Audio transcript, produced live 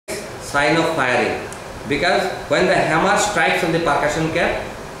sign of firing, because when the hammer strikes on the percussion cap,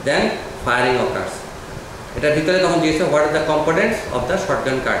 then firing occurs. এটার ভিতরে তখন জিজ্ঞেস what are the components of the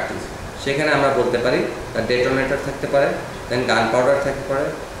shotgun cartridge, সেখানে আমরা বলতে পারি তার ডেটোনেটর থাকতে পারে, দেন গান পাউডার থাকতে পারে,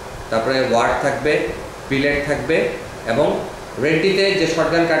 তারপরে ওয়ার্ড থাকবে, পিলেট থাকবে, এবং রেডটিতে যে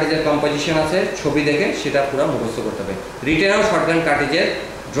শটগান কার্ট্রিজের কম্পোজিশন আছে ছবি দেখে সেটা পুরো মুখস্থ করতে হবে। রিটেনও shotgun কার্ট্রিজের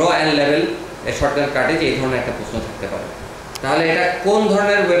draw and level shotgun cartridge এই ধরনের একটা প্রশ্ন থাকতে পারে। তাহলে এটা কোন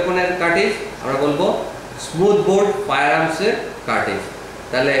ধরনের ওয়েপনের কার্ট্রিজ? আমরা বলবো স্মুথ বোর্ড ফায়ার আর্মসের কার্ট্রিজ।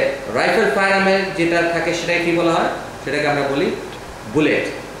 তাহলে রাইফেল ফায়ার আর্মের যেটা থাকে সেটাকে কী বলা হয়? সেটাকে আমরা বলি বুলেট।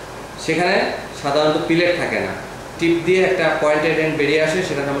 সেখানে সাধারণত পিলেট থাকে না, টিপ দিয়ে একটা পয়েন্টেড এন্ড বেরিয়ে আসে,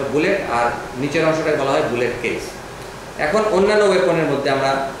 সেটাকে আমরা বুলেট, আর নিচের অংশটাকে বলা হয় বুলেট কেস। এখন অন্যান্য ওয়েপনের মধ্যে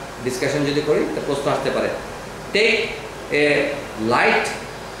আমরা ডিসকাশন যদি করি তো প্রশ্ন আসতে পারে, take a light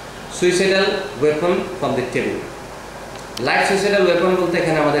suicidal weapon from the table. Light suicidal weapon বলতে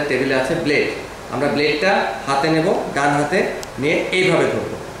এখানে আমাদের টেবিলে আছে ব্লেড। আমরা ব্লেডটা হাতে নেব, ডান হাতে নিয়ে এইভাবে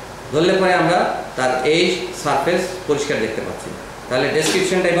ধরবো, ধরলে পরে আমরা তার এই সারফেস পরিষ্কার দেখতে পাচ্ছি। তাহলে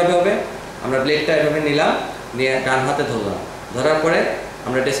ডেসক্রিপশনটা এইভাবে হবে, আমরা ব্লেডটা এভাবে নিলাম, নিয়ে ডান হাতে ধরলাম, ধরার পরে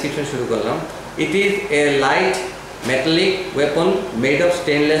আমরা ডেসক্রিপশন শুরু করলাম। It is a light metallic weapon made of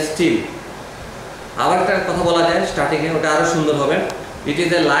stainless steel. আবার একটা কথা বলা যায় স্টার্টিংয়ে, ওটা আরও সুন্দর হবে। It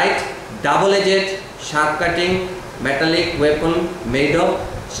is a light double AZ sharp cutting metallic weapon made of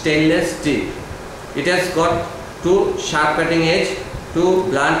stainless steel. It has got 2 sharp cutting edge, 2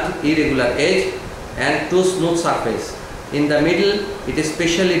 blunt irregular edge, and 2 smooth surface. In the middle, it is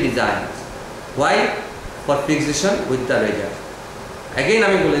specially designed. Why? For fixation with the razor. Again, I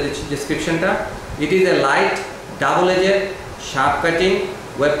will give the description. It is a light, double-edged, sharp-cutting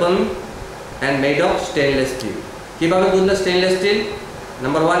weapon and made of stainless steel. কিভাবে বুঝলে stainless steel?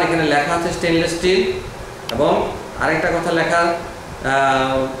 Number 1 এখানে লেখা আছে stainless steel, এবং আরেকটা কথা লেখা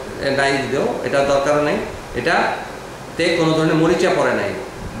নাই দিও, এটা দরকার নেই, এটাতে কোনো ধরনের মরিচা পড়ে নাই,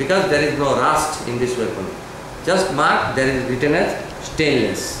 because there is no rushed in this weapon, just mark there is written age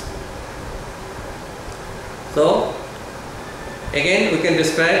stainless. So again we can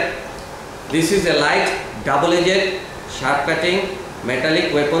describe this is a light double-edged sharp cutting metallic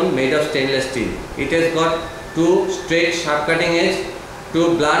weapon made of stainless steel. It has got 2 straight sharp cutting edge, 2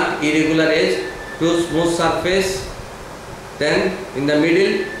 blunt irregular edge, 2 smooth surface. Then in the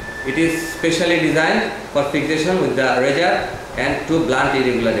middle it is specially designed for fixation with the razor and 2 blunt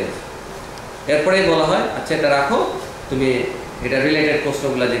irregular edge. এরপরে বলা হয় আচ্ছা এটা রাখো, তুমি এটা related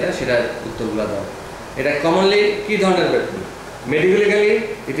প্রশ্নগুলো যেটা সেটা উত্তরগুলো দাও। এটা কমনলি কি ধরনের weapon? Medically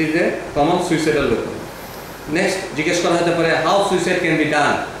it is a common suicidal weapon. Next জিজ্ঞেস করা হতে পারে how suicide can be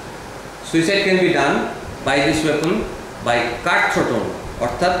done. Suicide can be done by this weapon by কাট থ্রোটন,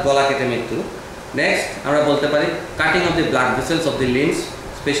 অর্থাৎ গলা কেটে মৃত্যু। নেক্সট আমরা বলতে পারি cutting of the blood vessels of the limbs,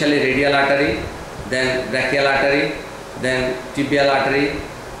 specially radial artery, then brachial artery, then tibial artery,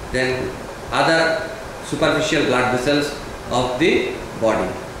 then other superficial blood vessels of the body.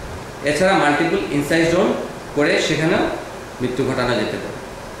 এছাড়া multiple ইনসাইজন করে সেখানে মৃত্যু ঘটানো যেতে পারে।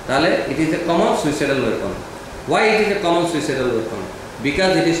 তাহলে it is a common suicidal weapon. Why it is a common suicidal weapon? Because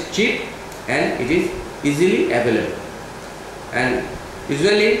it is chip and it is easily available, and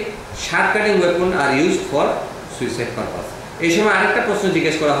usually sharp cutting weapon are used for suicide purpose. এই সময় আরেকটা প্রশ্ন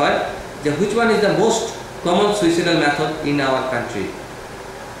জিজ্ঞেস করা হয় যে which one is the most common suicidal method in our country.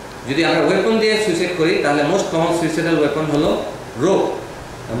 যদি আমরা ওয়েপন দিয়ে সুইসাইড করি তাহলে মোস্ট কমন সুইসাইডাল ওয়েপন হলো rope,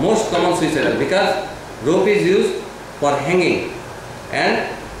 most common suicidal, because rope is used for hanging, and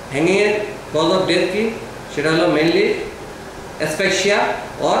hanging এর cause of death কি? সেটা হলো mainly asphyxia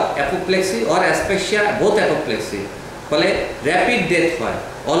or apoplexy or asphyxia, both apoplexy, ফলে র্যাপিড ডেথ হয়,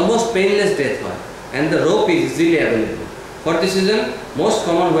 অলমোস্ট পেইনলেস ডেথ হয়, and the rope is easily available. For this reason, most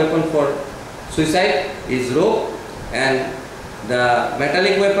common weapon for suicide is rope, and the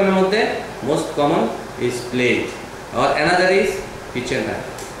metallic weapon এর মধ্যে most common is blade, or another is kitchen knife.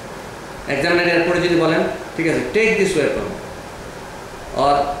 Examiner এরপরে যদি বলেন ঠিক আছে take this weapon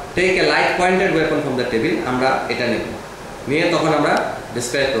or take a light pointed weapon from the table, আমরা এটা নেব, নিয়ে তখন আমরা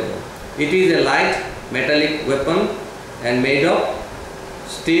ডিসক্রাইব করব। It is a light metallic weapon and made of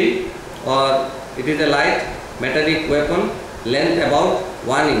steel, or it is a light metallic weapon length about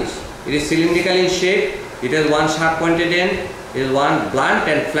 1 inch. It is cylindrical in shape, it has 1 sharp pointed end, it is 1 blunt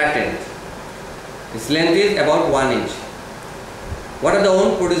and flat end. Its length is about 1 inch. What are the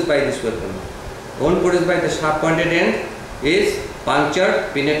wounds produced by this weapon? Wound produced by the sharp pointed end is punctured,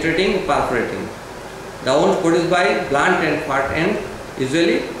 penetrating, perforating. The wound produced by blunt and flat end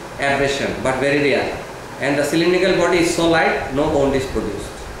usually abrasion, but very rare. And the cylindrical body is so light, no wound is produced.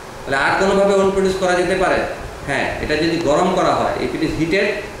 তাহলে আর কোনোভাবে wound produce করা যেতে পারে? হ্যাঁ, এটা যদি গরম করা হয়, if it is heated,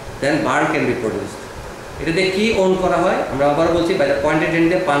 then burn can be produced. এটাতে কি ওন করা হয় আমরা আবার বলছি by the pointed end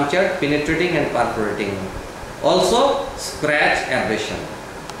দিয়ে punctured, penetrating and perforating. Also scratch abrasion.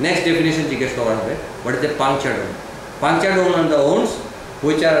 Next definition জিজ্ঞেস করা হবে, what is the punctured wound? Punctured wound are the wounds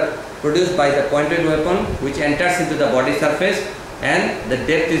which are produced by the pointed weapon which enters into the body surface and the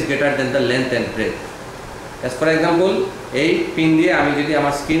depth is greater than the length and breadth. As for example, এই pin দিয়ে আমি যদি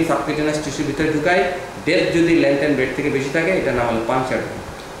আমার skin subcutaneous টিস্যুর ভিতরে ঢুকাই, depth যদি length and breadth থেকে বেশি থাকে, এটা নাম হলো punctured wound.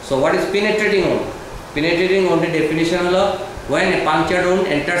 So what is penetrating wound? Penetrating wound এর definition হলো when a punctured wound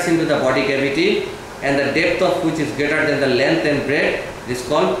enters into the body cavity and the depth of which is greater than the length and breadth, it is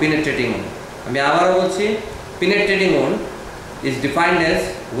called penetrating wound. আমি আবারও বলছি, penetrating wound is defined as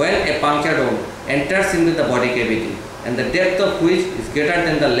when a punctured wound enters into the body cavity and the depth of which is greater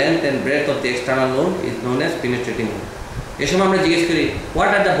than the length and breadth of the external wound is known as penetrating wound. এই সময় আমরা জিজ্ঞেস করি, what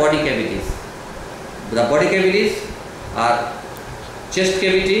are the body cavities? The body cavities are chest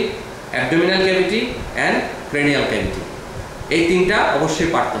cavity, abdominal cavity and cranial cavity. এই তিনটা অবশ্যই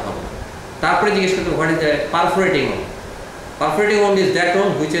পারতে হবে। তারপরে জিজ্ঞেস করতে, what is the perforating wound? Perforating wound is that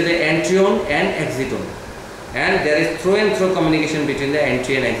wound which is the entry wound and exit wound, and there is through and through communication between the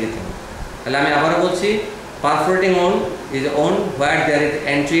entry and exit wound. তাহলে আমি আবারও বলছি, perforating wound is a wound where there is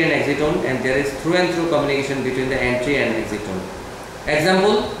entry and exit wound and there is through and through communication between the entry and exit wound.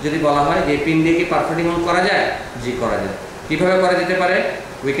 Example যদি বলা হয় যে pin দিয়ে কি perforating wound করা যায়? জি করা যায়। কিভাবে করা যেতে পারে?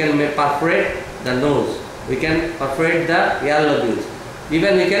 We can perforate the nose, we can perforate the ear lobules,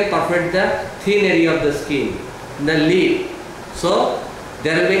 even we can perforate the thin area of the skin, the lip. So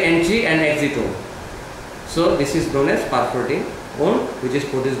there will be entry and exit wound. So this is known as perforating wound which is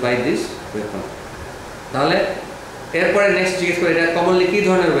produced by this weapon. তাহলে এরপরে next জিজ্ঞেস করে, এটা commonly কি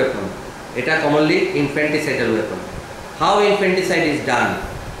ধরনের weapon? এটা commonly ইনফ্যান্টিসাইডাল weapon. How infanticide is done?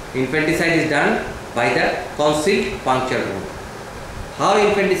 Infanticide is done by the concealed puncture wound. How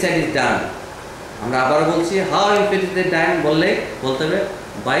infanticide is done? আমরা আবারও বলছি, হাউ ইনফ্যান্টিসাইড ডান বললে বলতে হবে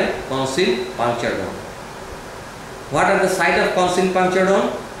by concealed puncture wound. What are the site of concealed puncture wound?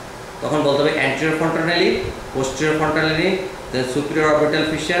 তখন বলতে হবে anterior frontalis, posterior frontalis, then superior orbital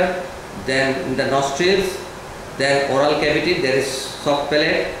fissure, then in the nostrils, then oral cavity there is soft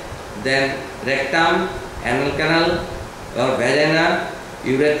palate, then rectum, anal canal or vagina,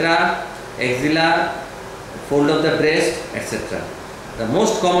 urethra, axilla, fold of the breast, etc. The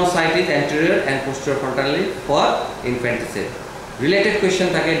most common site is anterior and posterior frontally for infanticide. Related question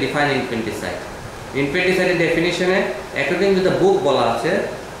থাকে define infanticide. Infanticide definition according to the book বলা আছে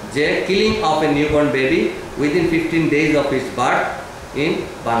যে killing of a newborn baby within 15 days of its birth in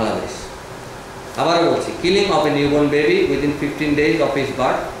Bangladesh. আবারও বলছি, killing of a newborn baby within 15 days of its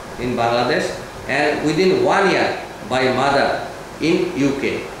birth in Bangladesh and within 1 year by mother in UK.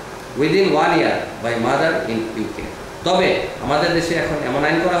 Within 1 year by mother in UK. তবে আমাদের দেশে এখন এমন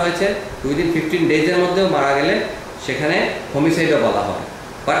আইন করা হয়েছে উইদিন 15 ডেজের মধ্যেও মারা গেলে সেখানে হোমিসাইডও বলা হয়,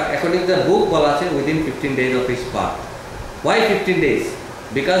 but according to the book বলা আছে within 15 days of its birth. Why 15 days?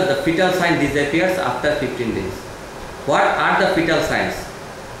 Because the fetal sign disappears after 15 days. What are the fetal signs?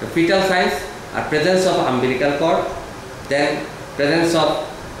 The fetal signs are presence of umbilical cord, then presence of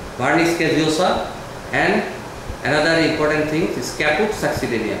vernix caseosa, and another important thing is caput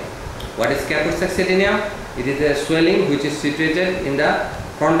succedaneum. What is caput succedaneum? It is a swelling which is situated in the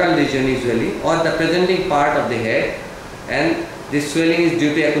frontal region usually or the presenting part of the head, and this swelling is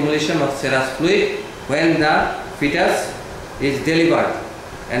due to accumulation of serous fluid when the fetus is delivered,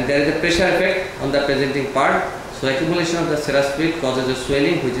 and there is a pressure effect on the presenting part. So accumulation of the serous fluid causes a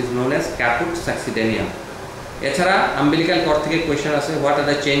swelling which is known as caput succedaneum. এছাড়া umbilical cord থেকে question আছে, what are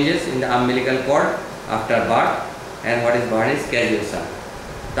the changes in the umbilical cord after birth and what is vernix caseosa.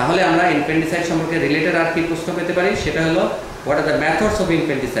 তাহলে আমরা infanticide সম্পর্কে related আর কি প্রশ্ন পেতে পারি, সেটা হলো what are the methods of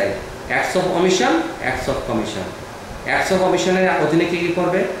infanticide? Acts of omission, acts of commission. Acts of omission এর অধীনে কি কি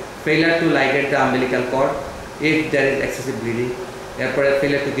পড়বে? failure to ligate the umbilical cord if there is excessive bleeding, এরপরে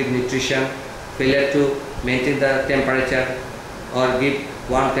failure to give nutrition, failure to maintain the temperature or give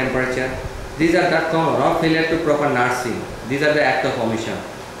warm temperature. These are the common, or failure to proper nursing. These are the act of omission.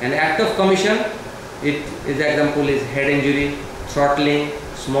 And act of commission, it is example is head injury, throttling,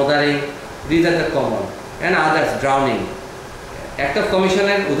 smothering. These are the common, and others drowning. Act of commission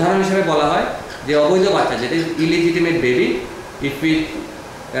এর উদাহরণ হিসেবে বলা হয় যে অবৈধ বাচ্চা, যেটা illegitimate baby, if we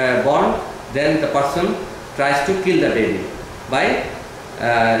born, then the person tries to kill the baby by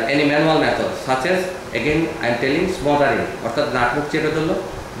any manual method such as, again I am telling, smothering অর্থাৎ নাক মুখ চেপে ধরলো,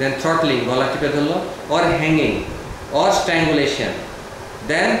 then throttling গলা টিপে ধরলো, or hanging or strangulation,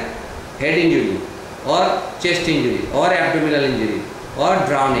 then head injury or chest injury or abdominal injury or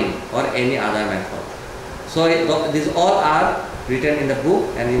drowning or any other method. So these all are written in the book,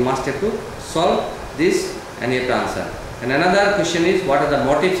 and you must have to solve this and you have to answer. And another question is, what are the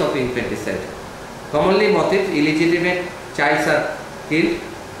motives of infanticide? Commonly motives, illegitimate childs are killed,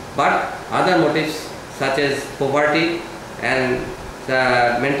 but other motives such as poverty and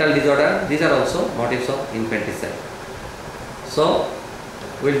the mental disorder, these are also motives of infanticide. So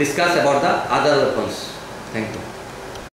we will discuss about the other weapons. Thank you.